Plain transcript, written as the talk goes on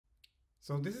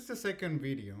So this is the second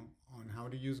video on how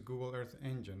to use Google Earth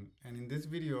Engine, and in this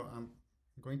video I'm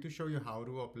going to show you how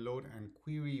to upload and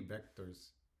query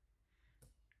vectors.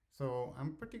 So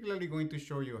I'm particularly going to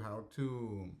show you how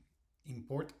to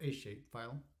import a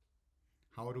shapefile,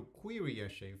 how to query a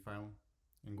shapefile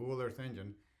in Google Earth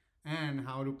Engine, and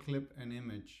how to clip an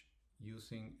image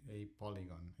using a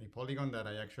polygon that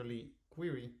I actually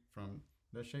query from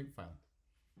the shapefile.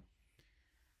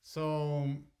 So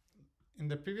in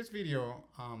the previous video,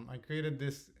 I created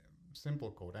this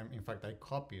simple code. In fact, I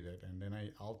copied it and then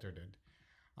I altered it,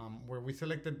 where we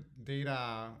selected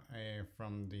data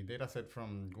from the dataset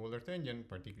from Google Earth Engine,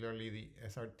 particularly the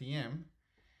SRTM,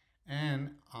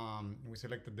 and we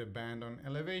selected the band on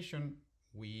elevation.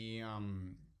 We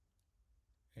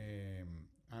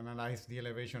analyzed the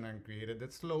elevation and created the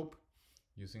slope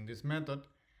using this method,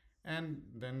 and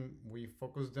then we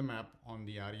focused the map on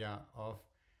the area of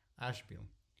Asheville.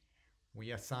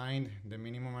 We assigned the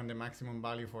minimum and the maximum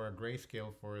value for a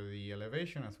grayscale for the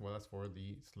elevation as well as for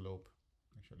the slope.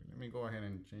 Actually, let me go ahead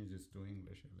and change this to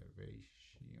English,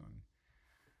 elevation.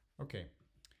 Okay,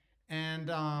 and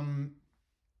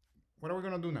what are we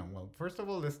gonna do now? Well, first of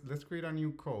all, let's create a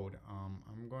new code.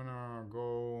 I'm gonna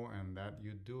go and that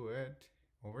you do it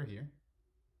over here.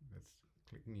 Let's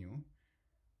click new,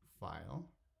 file,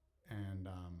 and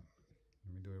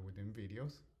let me do it within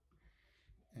videos.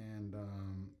 And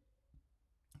I'm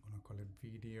gonna call it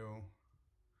video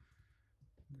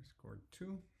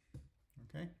 _2,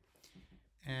 okay?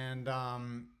 And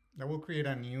that will create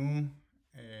a new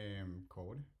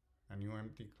code, a new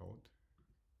empty code,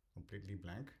 completely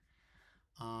blank.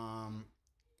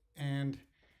 And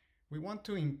we want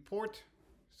to import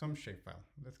some shapefile.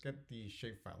 Let's get the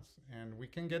shapefiles, and we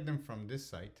can get them from this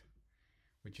site,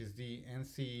 which is the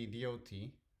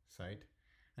NCDOT site.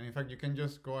 And in fact, you can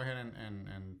just go ahead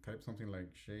and type something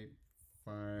like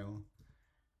shapefile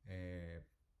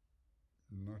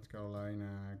North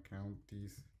Carolina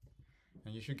counties,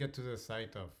 and you should get to the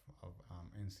site of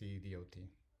NCDOT.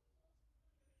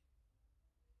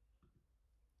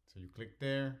 So you click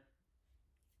there,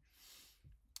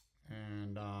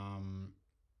 and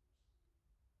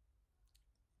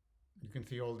you can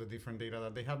see all the different data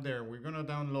that they have there. We're gonna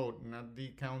download not the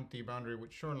county boundary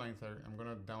with shorelines. I'm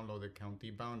gonna download the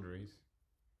county boundaries.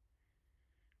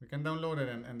 We can download it,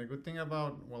 and the good thing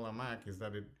about, well, a Mac is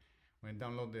that when it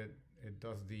downloads it, it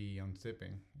does the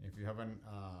unzipping. If you have an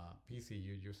PC,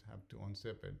 you just have to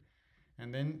unzip it.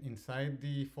 And then inside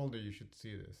the folder, you should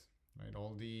see this, right?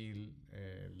 All the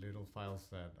little files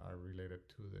that are related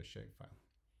to the shapefile.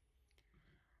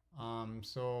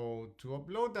 So to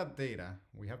upload that data,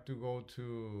 we have to go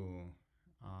to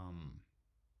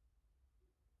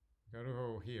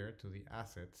here to the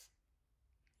assets,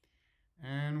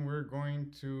 and we're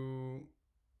going to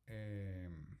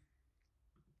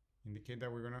indicate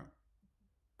that we're gonna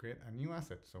create a new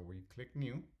asset. So we click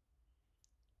new,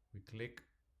 we click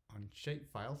on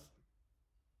shapefiles,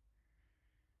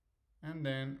 and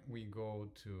then we go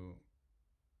to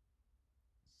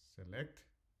select.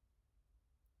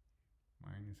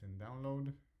 Mine is in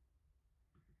download,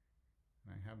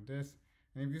 and I have this.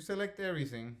 And if you select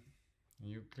everything and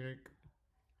you click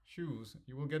choose,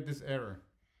 you will get this error.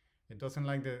 It doesn't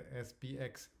like the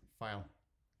SPX file.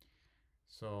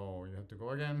 So you have to go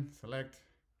again, select.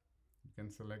 You can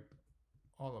select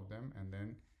all of them and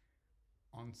then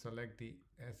unselect the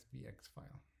SPX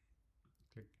file.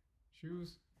 Click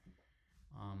choose.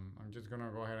 I'm just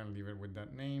gonna go ahead and leave it with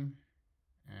that name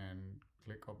and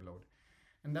click upload.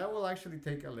 And that will actually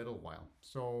take a little while.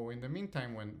 So in the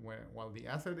meantime, while the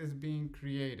asset is being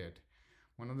created,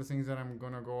 one of the things that I'm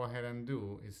gonna go ahead and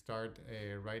do is start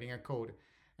writing a code.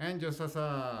 And just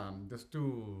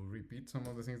to repeat some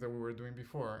of the things that we were doing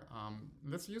before,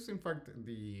 let's use, in fact,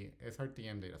 the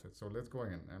SRTM dataset. So let's go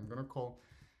ahead. I'm gonna call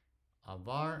a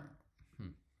var.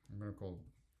 I'm gonna call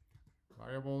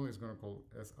variable is gonna call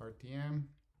SRTM.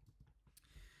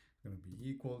 It's gonna be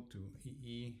equal to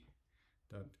ee.image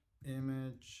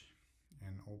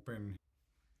and open,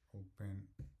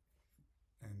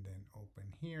 and then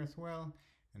open here as well.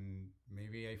 And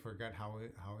maybe I forgot how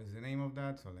is the name of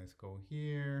that. So let's go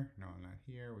here. No, not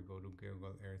here. We go to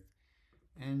Google Earth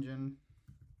Engine,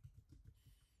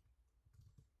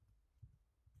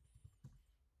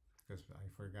 because I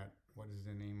forgot what is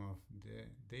the name of the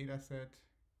data set.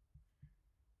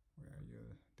 Where are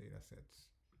your data sets?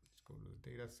 Let's go to the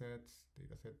data sets,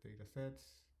 data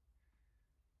sets.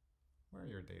 Where are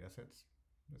your data sets?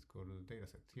 Let's go to the data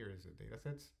sets. Here is the data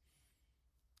sets.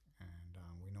 And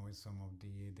we know it's some of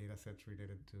the data sets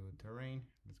related to terrain.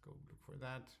 Let's go look for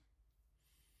that.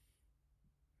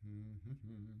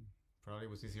 Probably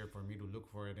was easier for me to look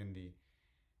for it in the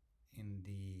in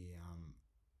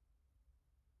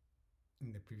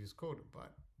the previous code,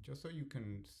 but just so you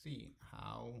can see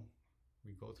how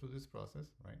we go through this process,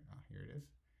 right? Here it is.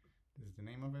 This is the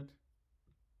name of it.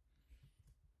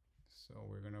 So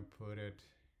we're gonna put it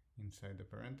inside the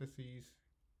parentheses.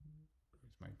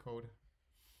 Here's my code.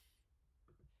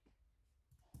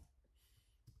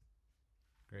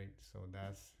 Great, so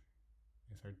that's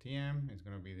SRTM. It's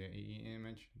gonna be the EE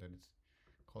image that it's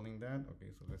calling that.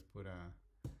 Okay, so let's put a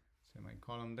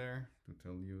semicolon there to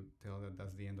tell that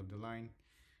that's the end of the line.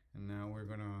 And now we're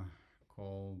gonna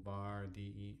call var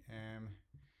DEM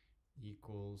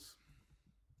equals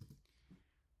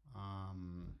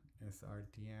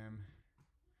SRTM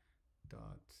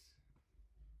dot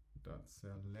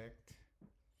select.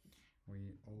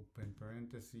 We open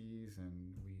parentheses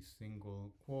and we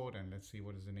single quote, and let's see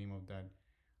what is the name of that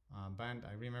band.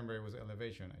 I remember it was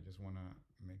elevation. I just want to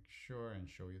make sure and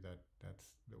show you that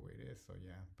that's the way it is. So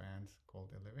yeah, bands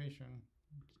called elevation.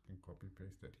 Just can copy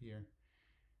paste it here,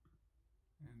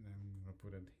 and then I'm gonna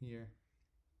put it here.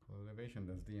 Called elevation.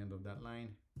 That's the end of that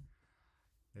line.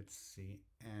 Let's see,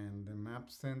 and the map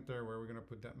center, where we're gonna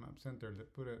put that map center,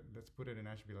 let's put it in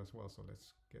Asheville as well. So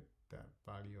let's get that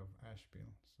value of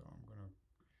Asheville. So I'm gonna,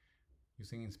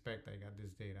 using inspect, I got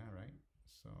this data, right?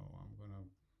 So I'm gonna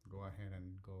go ahead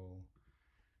and go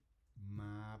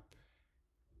map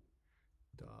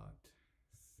dot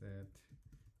set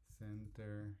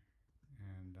center,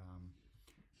 and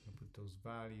I'll put those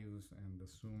values, and the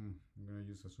zoom, I'm gonna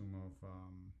use a zoom of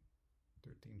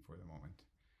 13 for the moment.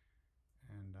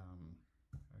 And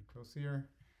I close here.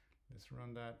 Let's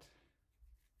run that.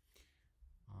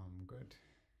 Good.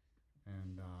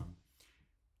 And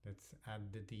let's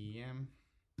add the DEM.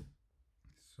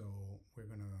 So we're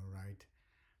gonna write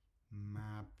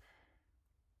map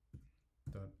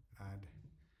dot add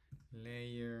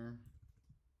layer.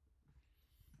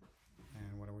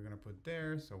 And what are we gonna put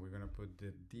there? So we're gonna put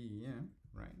the DEM,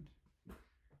 right?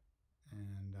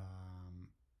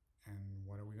 And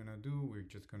what are we gonna do? We're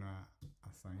just gonna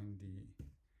assign the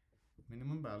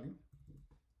minimum value,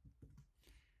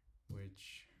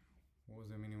 which, what was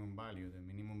the minimum value? The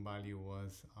minimum value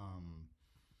was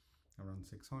around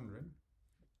 600,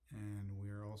 and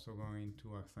we're also going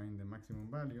to assign the maximum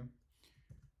value,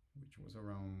 which was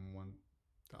around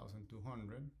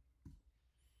 1,200,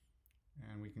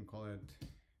 and we can call it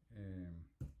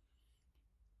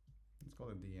let's call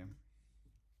it DM.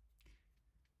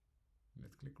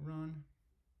 Let's click run.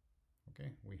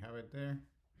 Okay, we have it there,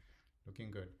 looking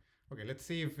good. Okay, let's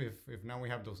see if now we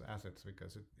have those assets,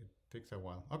 because it takes a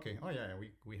while. Okay, oh yeah,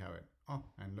 we have it. Oh,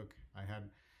 and look, I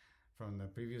had from the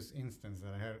previous instance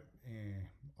that I had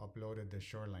uploaded the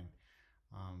shoreline,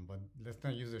 but let's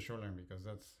not use the shoreline because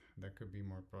that could be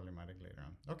more problematic later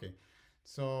on. Okay,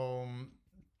 so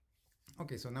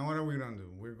now what are we gonna do?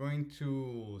 We're going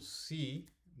to see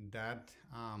that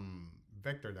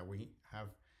vector that we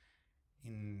have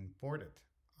imported.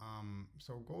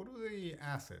 So go to the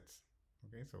assets,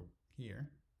 okay, so here,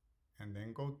 and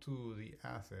then go to the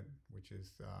asset, which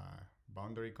is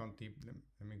boundary conti.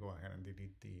 Let me go ahead and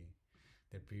delete the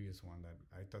previous one that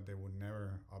I thought they would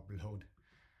never upload.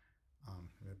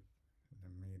 Let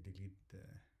me delete the,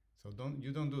 so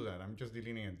you don't do that. I'm just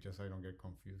deleting it just so I don't get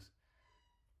confused.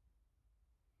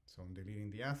 So I'm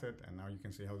deleting the asset, and now you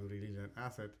can see how to delete that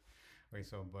asset. Okay,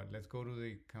 so but let's go to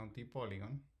the county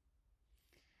polygon.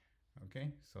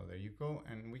 Okay, so there you go,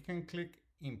 and we can click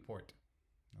import.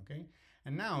 Okay,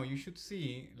 and now you should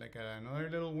see like another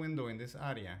little window in this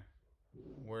area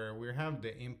where we have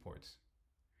the imports,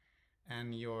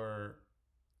 and your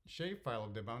shapefile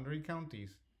of the boundary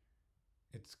counties,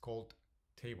 it's called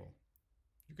table.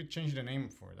 You could change the name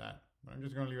for that, but I'm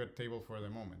just going to leave it table for the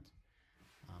moment,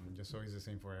 just so it's the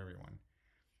same for everyone.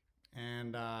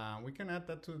 And we can add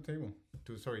that to the table,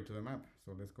 to the map.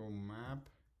 So let's go map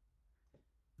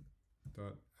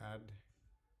dot add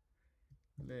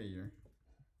layer,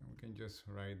 and we can just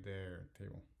write there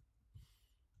table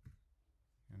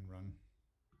and run.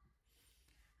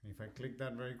 And if I click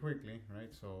that very quickly,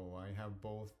 right, so I have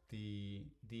both the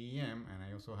DEM and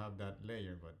I also have that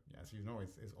layer, but as you know,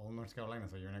 it's all North Carolina,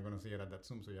 so you're not going to see it at that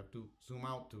zoom, so you have to zoom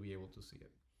out to be able to see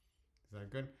it. Is that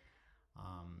good?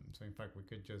 So in fact, we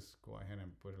could just go ahead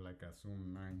and put it like a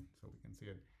zoom 9 so we can see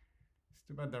it. It's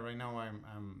too bad that right now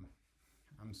I'm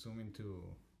zooming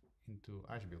into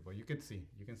Asheville, but you can see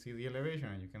the elevation,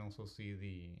 and you can also see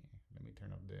the, let me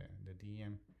turn up the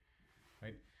DEM,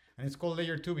 right? And it's called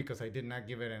layer 2 because I did not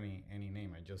give it any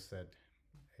name. I just said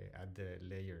add the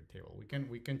layer table.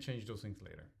 We can change those things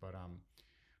later, but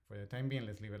for the time being,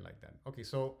 let's leave it like that. Okay,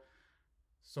 so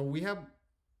we have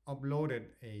uploaded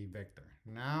a vector.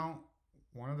 Now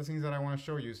one of the things that I want to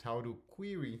show you is how to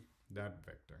query that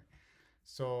vector.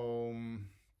 So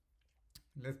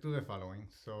let's do the following.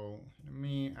 So let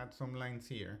me add some lines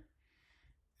here.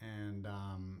 And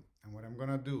what I'm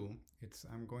gonna do is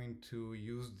I'm going to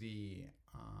use the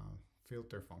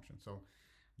filter function. So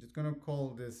I'm just gonna call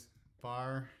this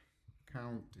var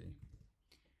county,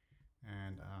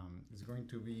 and it's going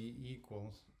to be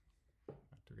equals,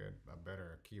 to get a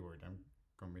better keyword, I'm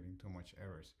committing too much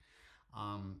errors.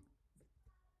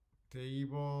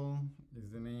 Table is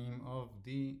the name of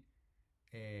the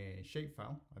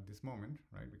shapefile at this moment,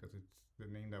 right? Because it's the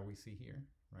name that we see here,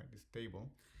 right? This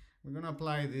table. We're gonna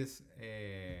apply this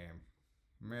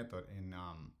method in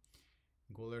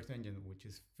Google Earth Engine, which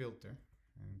is filter,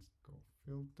 and let's go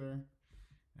filter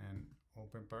and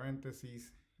open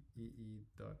parentheses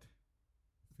ee.filter,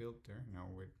 now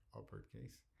with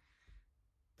uppercase,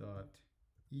 dot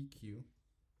eq,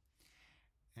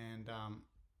 and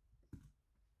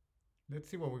let's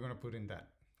see what we're gonna put in that.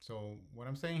 So what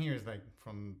I'm saying here is, like,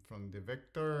 from the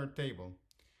vector table,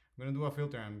 I'm gonna do a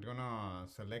filter. I'm gonna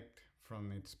select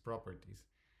from its properties,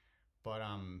 but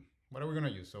what are we gonna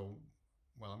use? So,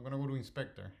 well, I'm gonna go to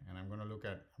inspector, and I'm gonna look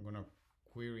at, I'm gonna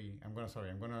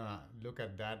look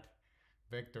at that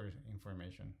vector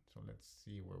information. So let's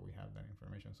see where we have that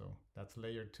information. So that's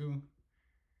layer 2.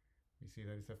 We see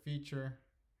that it's a feature,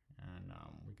 and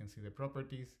we can see the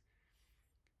properties,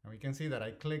 and we can see that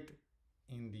I clicked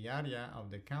in the area of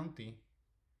the county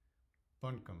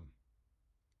Buncombe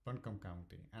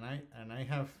County, and I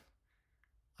have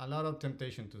a lot of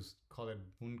temptation to call it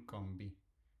Buncombe,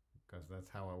 because that's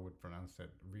how I would pronounce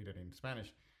it, read it in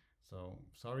Spanish. So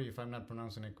sorry if I'm not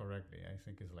pronouncing it correctly. I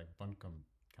think it's like Buncombe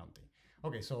County.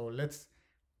 Okay, so let's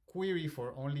query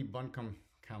for only Buncombe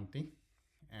County,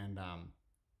 and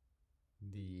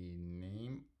the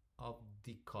name of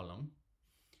the column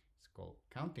is called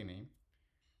county name,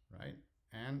 right?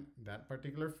 And that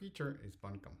particular feature is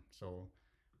Buncombe. So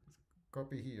let's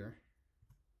copy here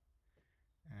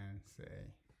and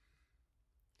say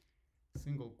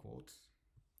single quotes,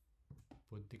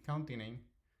 put the county name,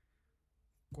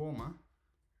 comma,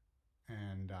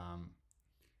 and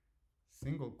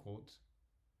single quotes,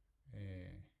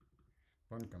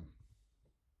 Buncombe.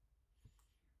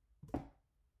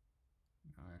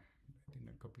 I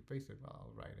didn't copy paste it, but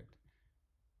I'll write it.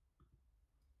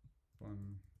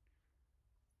 Buncombe.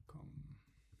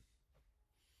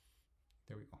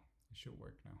 There we go. It should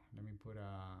work now. Let me put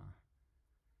a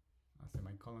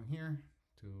semicolon here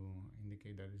to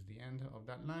indicate that is the end of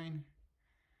that line.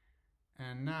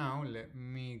 And now let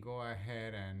me go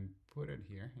ahead and put it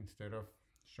here. Instead of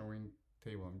showing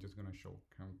table, I'm just gonna show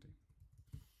county.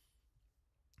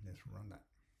 Let's run that.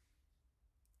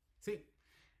 See,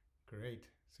 great.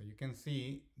 So you can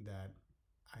see that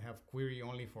I have query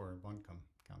only for Buncombe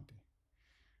County.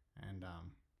 And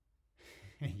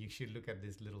you should look at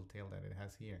this little tail that it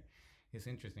has here. It's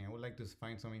interesting. I would like to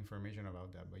find some information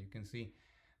about that, but you can see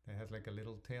that it has like a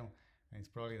little tail, and it's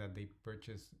probably that they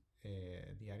purchased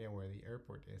the area where the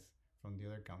airport is from the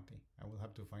other county. I will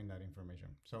have to find that information.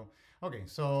 So, okay,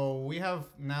 so we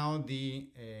have now the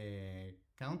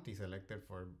county selected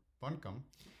for Buncombe.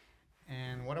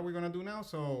 And what are we gonna do now?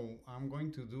 So I'm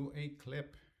going to do a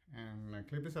clip, and a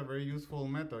clip is a very useful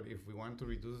method if we want to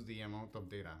reduce the amount of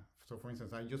data. So for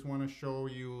instance, I just wanna show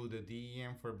you the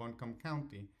DEM for Buncombe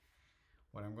County.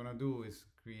 What I'm gonna do is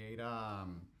create a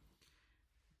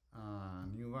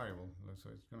new variable. So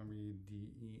it's gonna be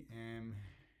DEM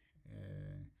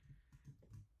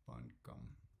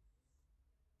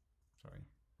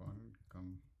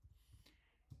Buncombe,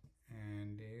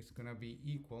 and it's gonna be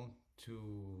equal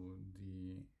to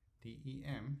the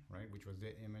DEM, right, which was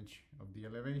the image of the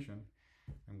elevation.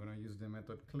 I'm gonna use the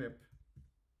method clip,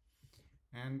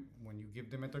 and when you give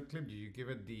the method clip, you give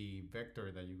it the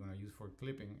vector that you're gonna use for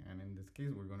clipping, and in this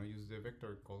case we're gonna use the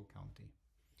vector called county.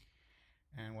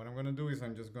 And what I'm gonna do is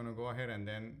I'm just gonna go ahead and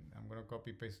then I'm gonna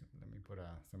copy paste. Let me put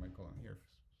a semicolon here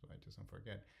so I just don't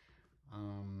forget.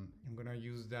 I'm gonna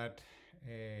use that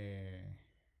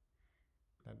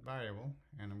that variable,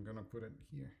 and I'm gonna put it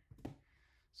here.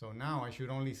 So now I should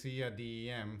only see a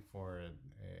DEM for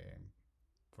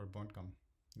Buncombe.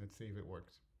 Let's see if it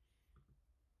works.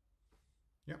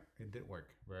 Yep, it did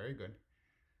work. Very good.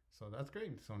 So that's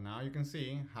great. So now you can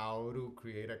see how to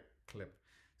create a clip.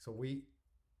 So we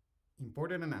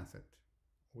imported an asset,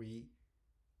 we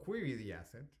query the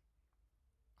asset,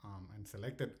 and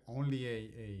selected only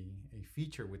a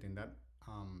feature within that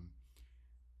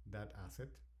that asset,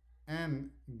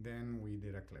 and then we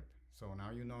did a clip. So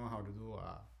now you know how to do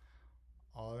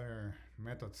other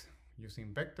methods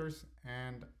using vectors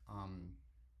and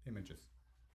images.